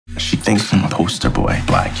think I'm a poster boy,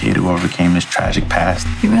 black kid who overcame his tragic past.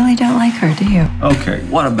 You really don't like her, do you? Okay,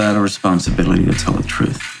 what about a responsibility to tell the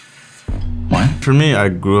truth? What? For me, I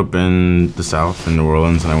grew up in the South, in New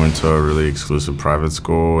Orleans, and I went to a really exclusive private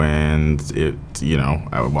school, and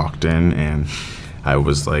I walked in, and I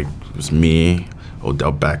was like, it was me,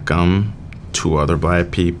 Odell Beckham, 2 other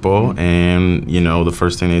black people, and the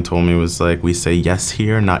first thing they told me was like, we say yes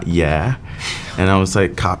here, not yeah. And I was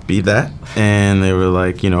like, copy that. And they were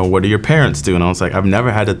like, what do your parents do? And I was like, I've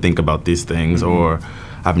never had to think about these things, or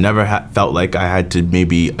I've never felt like I had to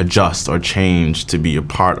maybe adjust or change to be a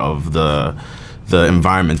part of the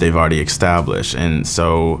environment they've already established. And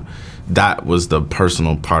so that was the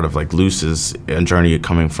personal part of like Luce's journey,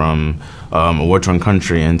 coming from a war-torn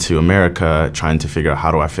country into America, trying to figure out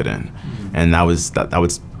how do I fit in. And that was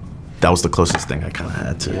the closest thing I kind of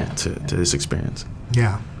had to this experience.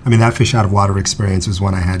 Yeah, I mean, that fish out of water experience was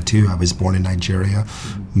one I had too. I was born in Nigeria,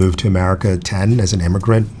 moved to America at 10 as an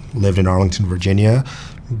immigrant, lived in Arlington, Virginia,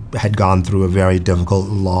 had gone through a very difficult,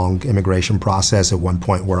 long immigration process at one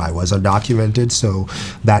point where I was undocumented. So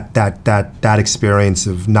that experience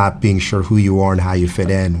of not being sure who you are and how you fit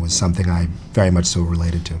in was something I very much so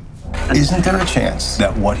related to. Isn't there a chance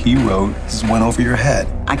that what he wrote just went over your head?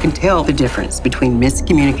 I can tell the difference between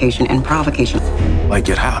miscommunication and provocation. Like,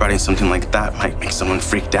 how writing something like that might make someone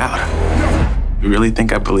freaked out. You really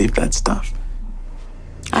think I believe that stuff?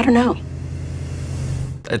 I don't know.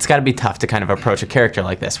 It's got to be tough to kind of approach a character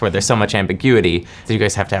like this, where there's so much ambiguity. Do you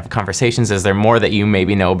guys have to have conversations? Is there more that you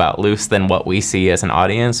maybe know about Luce than what we see as an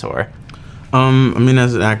audience, or? I mean,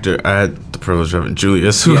 as an actor, I had the privilege of having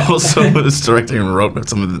Julius, who also was directing and wrote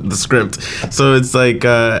some of the script. So it's like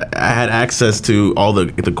I had access to all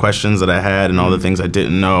the questions that I had and all the things I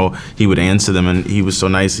didn't know. He would answer them, and he was so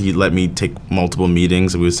nice. He let me take multiple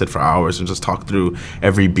meetings, and we would sit for hours and just talk through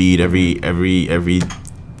every beat, every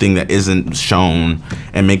thing that isn't shown,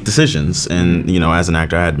 and make decisions. And as an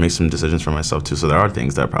actor, I had to make some decisions for myself too. So there are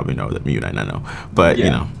things that I probably know that you and I know. But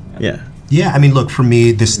Yeah, I mean, look, for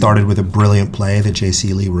me, this started with a brilliant play that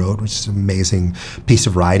J.C. Lee wrote, which is an amazing piece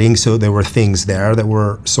of writing. So there were things there that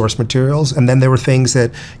were source materials, and then there were things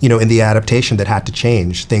that, in the adaptation that had to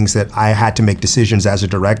change, things that I had to make decisions as a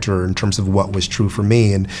director in terms of what was true for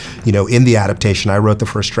me. And, in the adaptation, I wrote the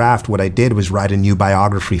first draft. What I did was write a new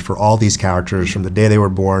biography for all these characters from the day they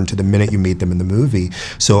were born to the minute you meet them in the movie.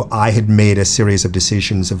 So I had made a series of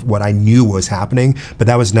decisions of what I knew was happening, but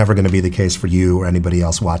that was never going to be the case for you or anybody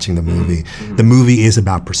else watching the movie. The movie is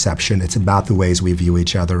about perception. It's about the ways we view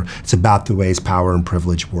each other. It's about the ways power and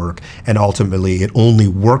privilege work. And ultimately, it only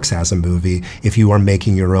works as a movie if you are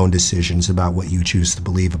making your own decisions about what you choose to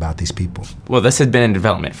believe about these people. Well, this had been in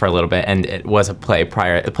development for a little bit, and it was a play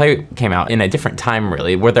prior. The play came out in a different time,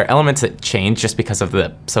 really. Were there elements that changed just because of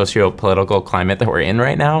the socio-political climate that we're in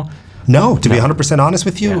right now? No, to be 100% honest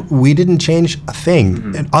with you, we didn't change a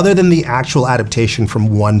thing. And other than the actual adaptation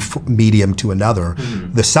from one medium to another,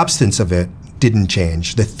 the substance of it didn't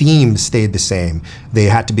change. The themes stayed the same. They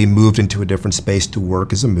had to be moved into a different space to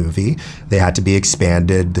work as a movie. They had to be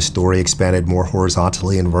expanded. The story expanded more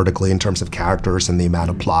horizontally and vertically in terms of characters and the amount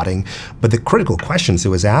of plotting. But the critical questions it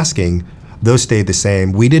was asking, those stayed the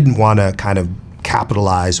same. We didn't want to kind of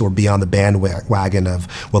capitalize or be on the bandwagon of,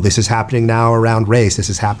 well, this is happening now around race, this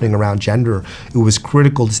is happening around gender. It was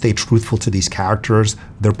critical to stay truthful to these characters,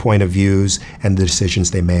 their point of views, and the decisions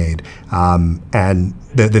they made. And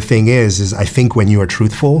the thing is I think when you are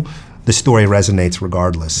truthful, the story resonates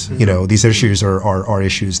regardless. These issues are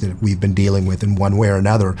issues that we've been dealing with in one way or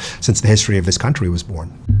another since the history of this country was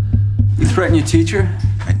born. You threatened your teacher?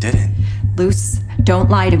 I didn't. Luce, don't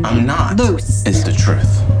lie to me. I'm not. Luce. It's the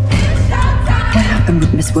truth. What happened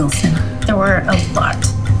with Miss Wilson? There were a lot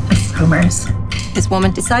of rumors. This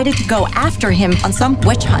woman decided to go after him on some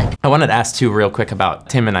witch hunt. I wanted to ask too real quick about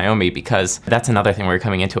Tim and Naomi, because that's another thing we were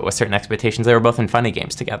coming into it with certain expectations. They were both in funny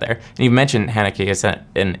games together. And you mentioned Haneke as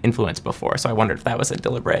an influence before, so I wondered if that was a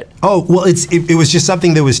deliberate. Oh, well, it was just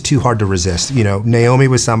something that was too hard to resist. Naomi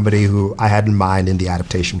was somebody who I had in mind in the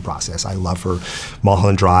adaptation process. I love her.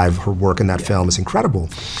 Mulholland Drive, her work in that film is incredible.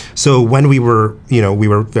 So when we were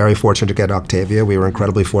very fortunate to get Octavia. We were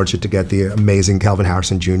incredibly fortunate to get the amazing Kelvin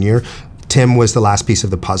Harrison Jr. Tim was the last piece of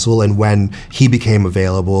the puzzle, and when he became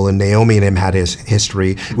available and Naomi and him had his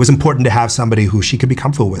history, it was important to have somebody who she could be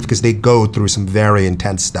comfortable with, because they go through some very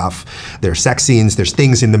intense stuff. There's sex scenes, there's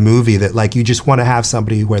things in the movie that you just want to have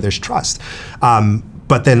somebody where there's trust.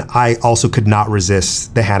 But then I also could not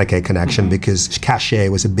resist the Haneke connection because Cachet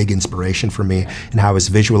was a big inspiration for me in how I was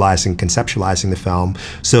visualizing, conceptualizing the film.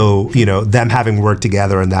 So, you know, them having worked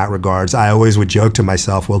together in that regards, I always would joke to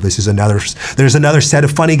myself, well, there's another set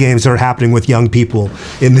of funny games that are happening with young people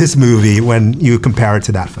in this movie when you compare it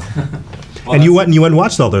to that film. Well, and you went and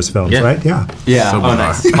watched all those films, right? Yeah. Yeah. So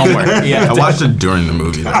nice. Homework. Yeah. I watched it during the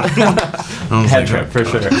movie. Head trip for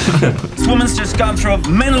sure. This woman's just gone through a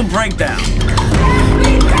mental breakdown.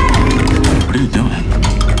 What are you doing?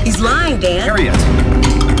 He's lying, Dan. Here he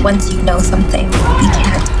is. Once you know something, you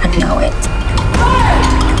can't unknow it.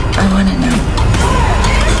 I want to know.